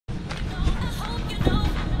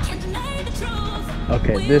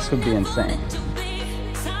Okay, this would be insane.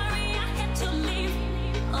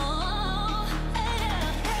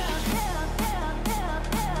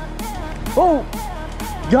 Oh,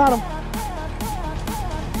 got him.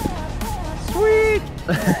 Sweet.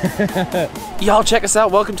 Y'all check us out.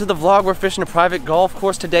 Welcome to the vlog. We're fishing a private golf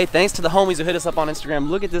course today. Thanks to the homies who hit us up on Instagram.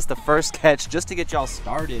 Look at this, the first catch just to get y'all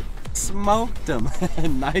started. Smoked him.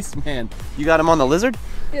 Nice, man. You got him on the lizard?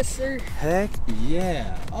 Yes, sir. Heck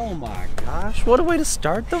yeah. Oh my gosh. What a way to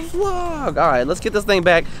start the vlog. All right, let's get this thing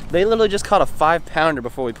back. They literally just caught a 5-pounder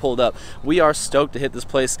before we pulled up. We are stoked to hit this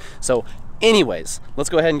place. So anyways, let's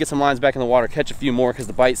go ahead and get some lines back in the water, catch a few more because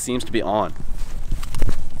the bite seems to be on.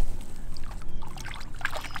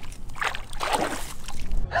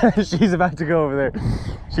 She's about to go over there.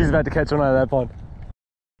 She's about to catch one out of that pond.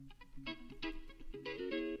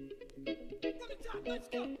 Let's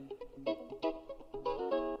go.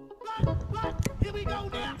 Here we go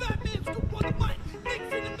now. Batman scoop on the mic. Mix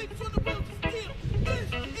in the mix on the wheels of steel.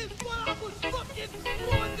 This is what I was fucking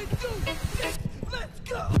born to do. Let's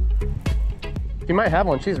go. You might have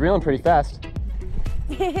one. She's reeling pretty fast.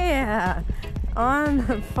 Yeah, on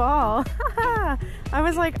the fall. I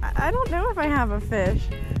was like, I don't know if I have a fish.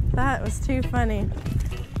 That was too funny.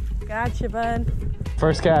 Gotcha, bud.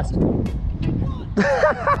 First cast.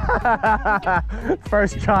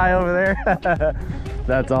 First try over there.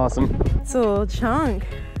 That's awesome. It's a little chunk.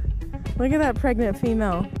 Look at that pregnant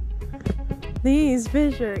female. These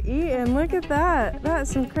fish are eating. Look at that.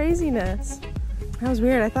 That's some craziness. That was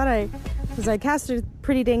weird. I thought because I casted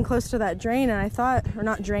pretty dang close to that drain, and I thought, or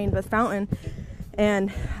not drain, but fountain,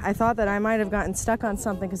 and I thought that I might have gotten stuck on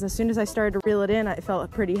something because as soon as I started to reel it in, I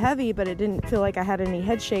felt pretty heavy, but it didn't feel like I had any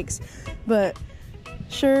head shakes. But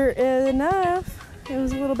sure enough, it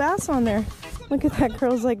was a little bass on there. Look at that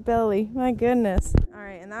girl's like belly. My goodness. All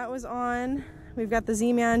right, and that was on. We've got the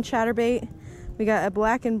Z-Man chatterbait. We got a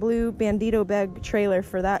black and blue bandito bag trailer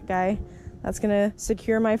for that guy. That's gonna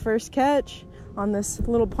secure my first catch on this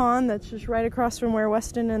little pond that's just right across from where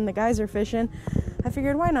Westin and the guys are fishing. I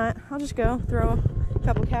figured, why not? I'll just go throw a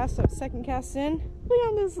couple casts. So second cast in. Look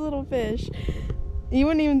at this little fish. You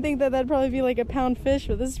wouldn't even think that that'd probably be like a pound fish,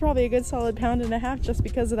 but this is probably a good solid 1.5 pounds just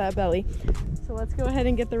because of that belly. So let's go ahead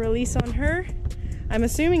and get the release on her. I'm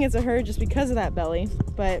assuming it's a her just because of that belly,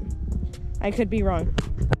 but I could be wrong.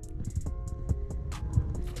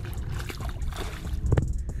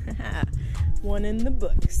 One in the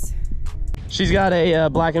books. She's got a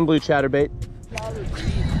black and blue chatterbait.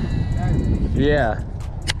 Yeah.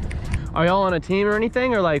 Are y'all on a team or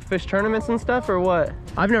anything, or like fish tournaments and stuff, or what?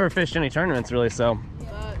 I've never fished any tournaments really, so.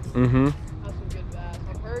 Mm-hmm. That's some good bass.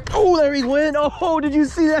 I've heard. Oh, there he went. Oh, did you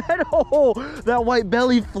see that? Oh, that white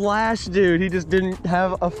belly flash, dude. He just didn't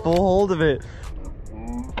have a full hold of it.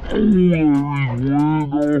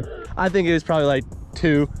 I think it was probably like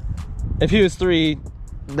 2. If he was 3,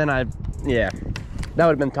 then yeah, that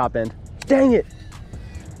would have been top end. Dang it.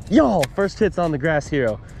 Y'all, first hit's on the Grass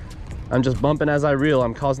Hero. I'm just bumping as I reel.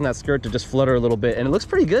 I'm causing that skirt to just flutter a little bit, and it looks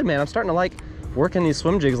pretty good, man. I'm starting to like working these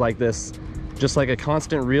swim jigs like this. Just like a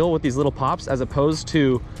constant reel with these little pops as opposed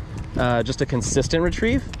to just a consistent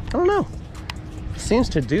retrieve. I don't know. Seems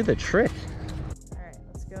to do the trick. All right,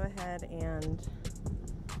 let's go ahead and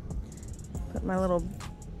put my little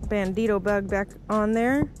bandito bug back on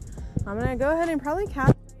there. I'm gonna go ahead and probably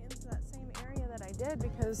cast right into that same area that I did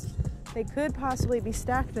because they could possibly be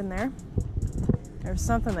stacked in there. There was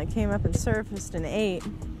something that came up and surfaced and ate.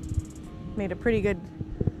 Made a pretty good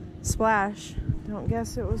splash. Don't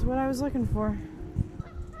guess it was what I was looking for.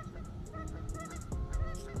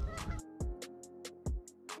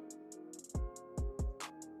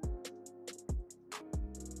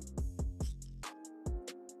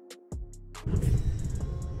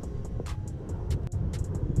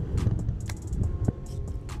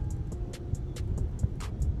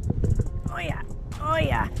 Oh yeah, oh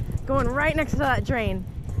yeah. Going right next to that drain.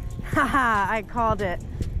 Haha, I called it.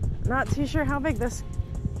 Not too sure how big this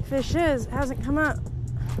fish is. It hasn't come up.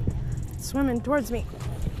 It's swimming towards me.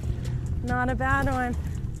 Not a bad one.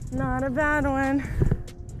 Not a bad one.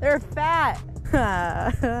 They're fat.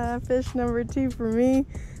 Fish number 2 for me.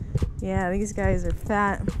 Yeah, these guys are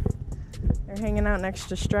fat. They're hanging out next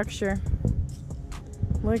to structure.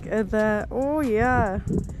 Look at that. Oh yeah,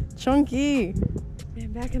 chunky.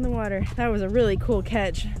 Man, back in the water. That was a really cool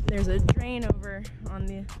catch. There's a drain over on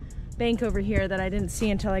the bank over here that I didn't see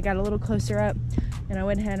until I got a little closer up, and I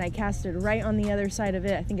went ahead and I casted right on the other side of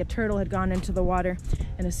it. I think a turtle had gone into the water,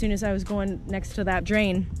 and as soon as I was going next to that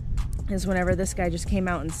drain is whenever this guy just came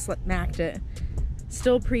out and smacked it.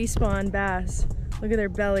 Still pre-spawn bass. Look at their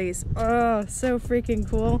bellies. Oh, so freaking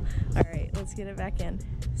cool. All right, let's get it back in.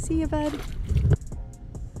 See you, bud.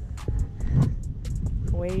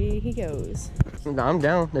 away he goes. I'm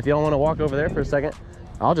down. If y'all want to walk over there for a second,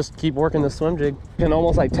 I'll just keep working the swim jig. You can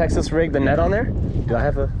almost like Texas rig the net on there. Do I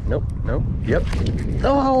have a, nope, yep.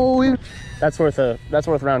 Oh, that's worth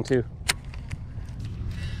round 2.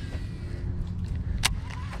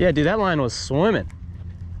 Yeah, dude, that line was swimming.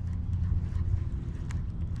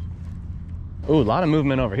 Ooh, a lot of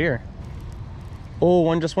movement over here. Oh,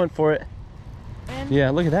 one just went for it. And yeah,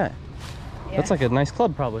 look at that. Yeah. That's like a nice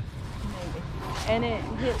club, probably. Maybe. And it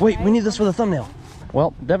hit. Wait, we need this for the thumbnail.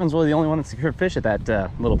 Well, Devin's really the only one that secured fish at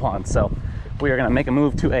that little pond, so we are gonna make a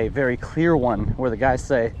move to a very clear one where the guys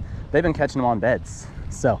say they've been catching them on beds.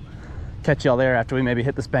 So, catch y'all there after we maybe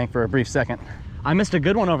hit this bank for a brief second. I missed a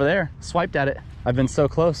good one over there, swiped at it. I've been so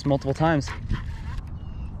close multiple times.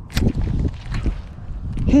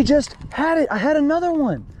 He just had it. I had another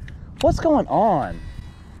one. What's going on?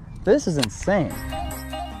 This is insane.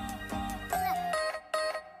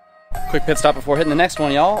 Quick pit stop before hitting the next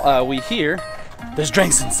one, y'all. We hear there's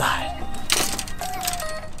drinks inside.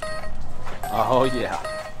 Oh yeah.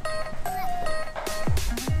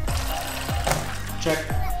 Check.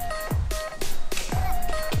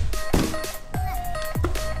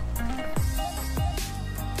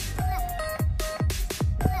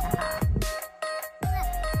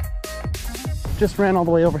 Just ran all the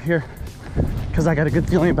way over here because I got a good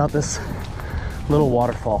feeling about this little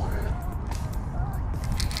waterfall.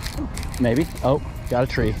 Maybe. Oh, got a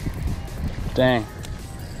tree. Dang.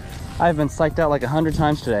 I've been psyched out like 100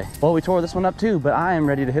 times today. Well, we tore this one up too, but I am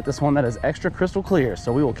ready to hit this one that is extra crystal clear.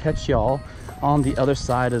 So we will catch y'all on the other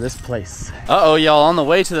side of this place. Uh-oh, y'all, on the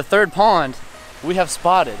way to the third pond, we have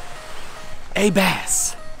spotted a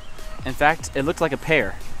bass. In fact, it looked like a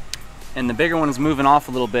pair. And the bigger one is moving off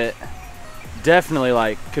a little bit. Definitely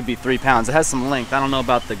like could be 3 pounds. It has some length. I don't know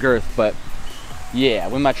about the girth, but yeah,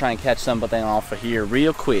 we might try and catch some, but then off of here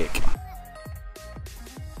real quick.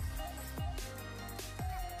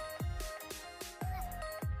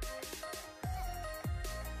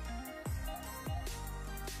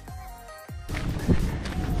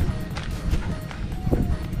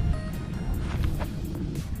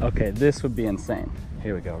 Okay, this would be insane.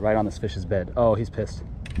 Here we go, right on this fish's bed. Oh, he's pissed.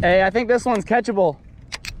 Hey, I think this one's catchable.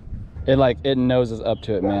 It noses up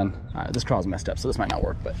to it, man. All right, this crawl's messed up, so this might not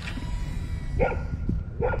work, but.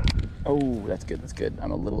 Oh, that's good, that's good.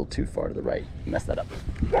 I'm a little too far to the right. Messed that up.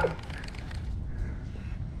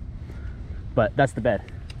 But that's the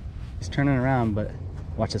bed. He's turning around, but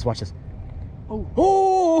watch this, watch this.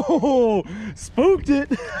 Oh, spooked it.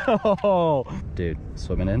 Oh. Dude,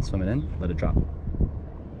 swimming in, let it drop.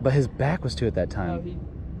 But his back was to it that time. No,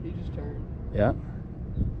 he just turned. Yeah.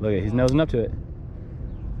 Look at, he's nosing up to it.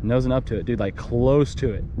 Nosing up to it, dude, like close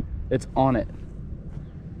to it. It's on it.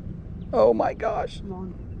 Oh my gosh. Come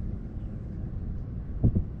on.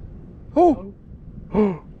 Oh.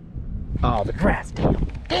 Oh, the grass. Damn.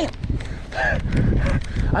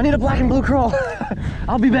 I need a black and blue crawl.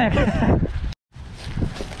 I'll be back.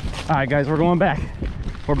 All right, guys, we're going back.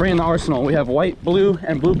 We're bringing the arsenal. We have white, blue,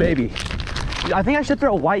 and blue baby. I think I should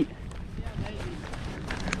throw white. Yeah,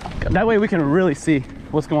 maybe. That way we can really see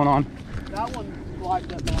what's going on. That one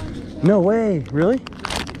locked up behind. No way, really?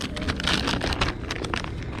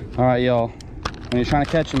 All right, y'all. When you're trying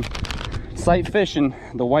to catch them, sight fishing,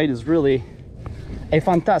 the white is really a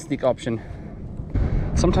fantastic option.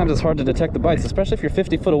 Sometimes it's hard to detect the bites, especially if you're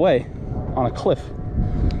 50 foot away on a cliff.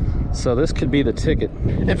 So this could be the ticket.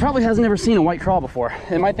 It probably has never seen a white crawl before.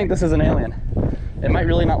 It might think this is an alien. It might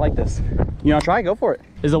really not like this. You wanna try? Go for it.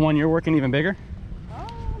 Is the one you're working even bigger?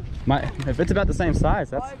 If it's about the same size,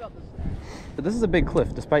 that's... But this is a big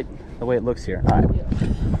cliff, despite the way it looks here. All right.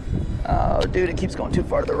 Oh, dude, it keeps going too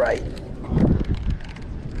far to the right.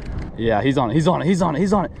 Yeah, he's on it, he's on it, he's on it,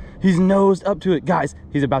 he's on it. He's nosed up to it. Guys,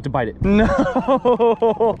 he's about to bite it.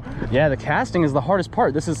 No! Yeah, the casting is the hardest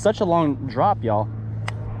part. This is such a long drop, y'all.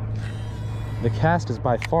 The cast is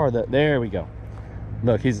by far the... There we go.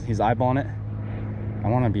 Look, he's eyeballing it. I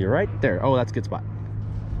want to be right there. Oh, that's a good spot.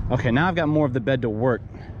 Okay, now I've got more of the bed to work.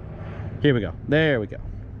 Here we go. There we go.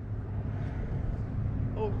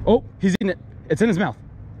 Oh, he's eating it. It's in his mouth.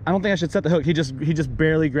 I don't think I should set the hook. He just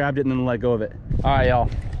barely grabbed it and then let go of it. All right, y'all.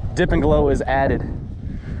 Dip and glow is added.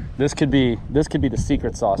 This could be the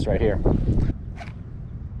secret sauce right here.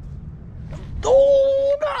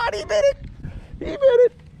 Oh God, he bit it. He bit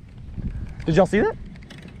it. Did y'all see that?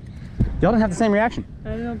 Y'all didn't have the same reaction.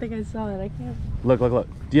 I don't think I saw it. I can't. Look, look, look.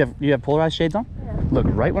 Do you have polarized shades on? Yeah. Look,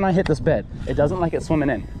 right when I hit this bed, it doesn't like it swimming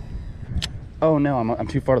in. Oh no, I'm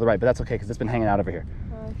too far to the right, but that's okay because it's been hanging out over here.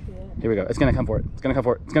 Oh shit. Here we go. It's gonna come for it. It's gonna come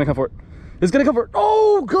for it. It's gonna come for it. It's gonna come for it.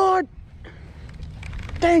 Oh God!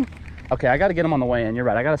 Dang. Okay, I gotta get him on the way in. You're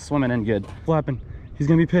right. I gotta swim it in good. Flapping. He's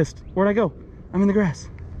gonna be pissed. Where'd I go? I'm in the grass.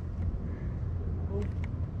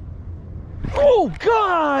 Oh,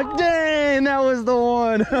 God dang, that was the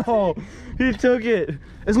one. Oh, he took it.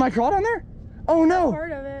 Is my crawl down there? Oh, no.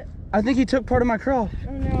 Part of it. I think he took part of my crawl.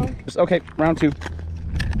 Oh, no. Okay, round 2.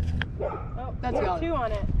 Oh, That's got it. 2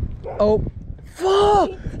 on it. Oh, fuck!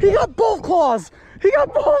 He got both claws! He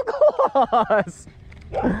got both claws!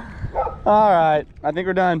 All right, I think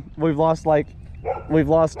we're done. We've lost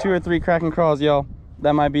 2 or 3 cracking craws, y'all.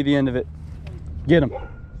 That might be the end of it. Get him.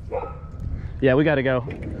 Yeah, we gotta go.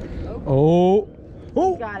 Oh,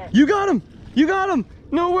 oh, Got it. you got him! You got him!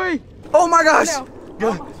 No way! Oh my gosh!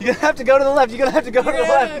 No. You're gonna have to go to the left. You're gonna have to go to the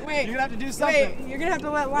left. Wait. You're gonna have to do something. Wait, you're gonna have to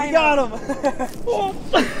let line You got up. him!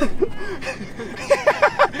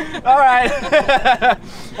 All right.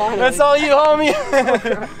 That's all you, homie.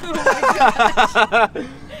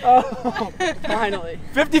 Oh, finally.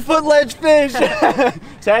 50-foot ledge fish.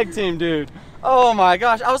 Tag team, dude. Oh my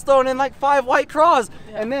gosh, I was throwing in like 5 white craws,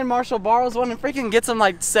 and then Marshall borrows one and freaking gets him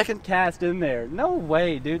like second cast in there. No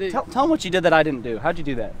way, dude. Tell him what you did that I didn't do. How'd you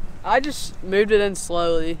do that? I just moved it in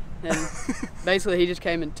slowly, and basically he just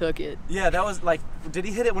came and took it. Yeah, that was like, did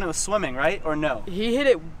he hit it when it was swimming, right? Or no? He hit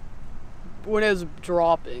it when it was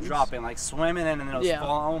dropping. Dropping, like swimming, and then it was Yeah.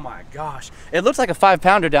 falling. Oh my gosh. It looks like a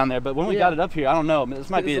 5-pounder down there, but when we got it up here, I don't know. This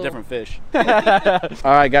might be a different fish. All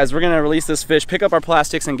right, guys, we're going to release this fish, pick up our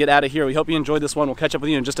plastics, and get out of here. We hope you enjoyed this one. We'll catch up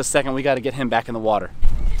with you in just a second. We got to get him back in the water.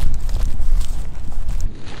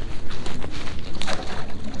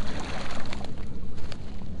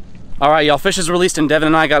 All right, y'all, fish is released and Devin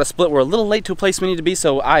and I got a split. We're a little late to a place we need to be,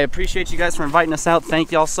 so I appreciate you guys for inviting us out.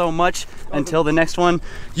 Thank y'all so much. Until the next one,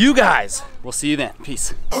 you guys, we'll see you then.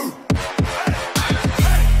 Peace.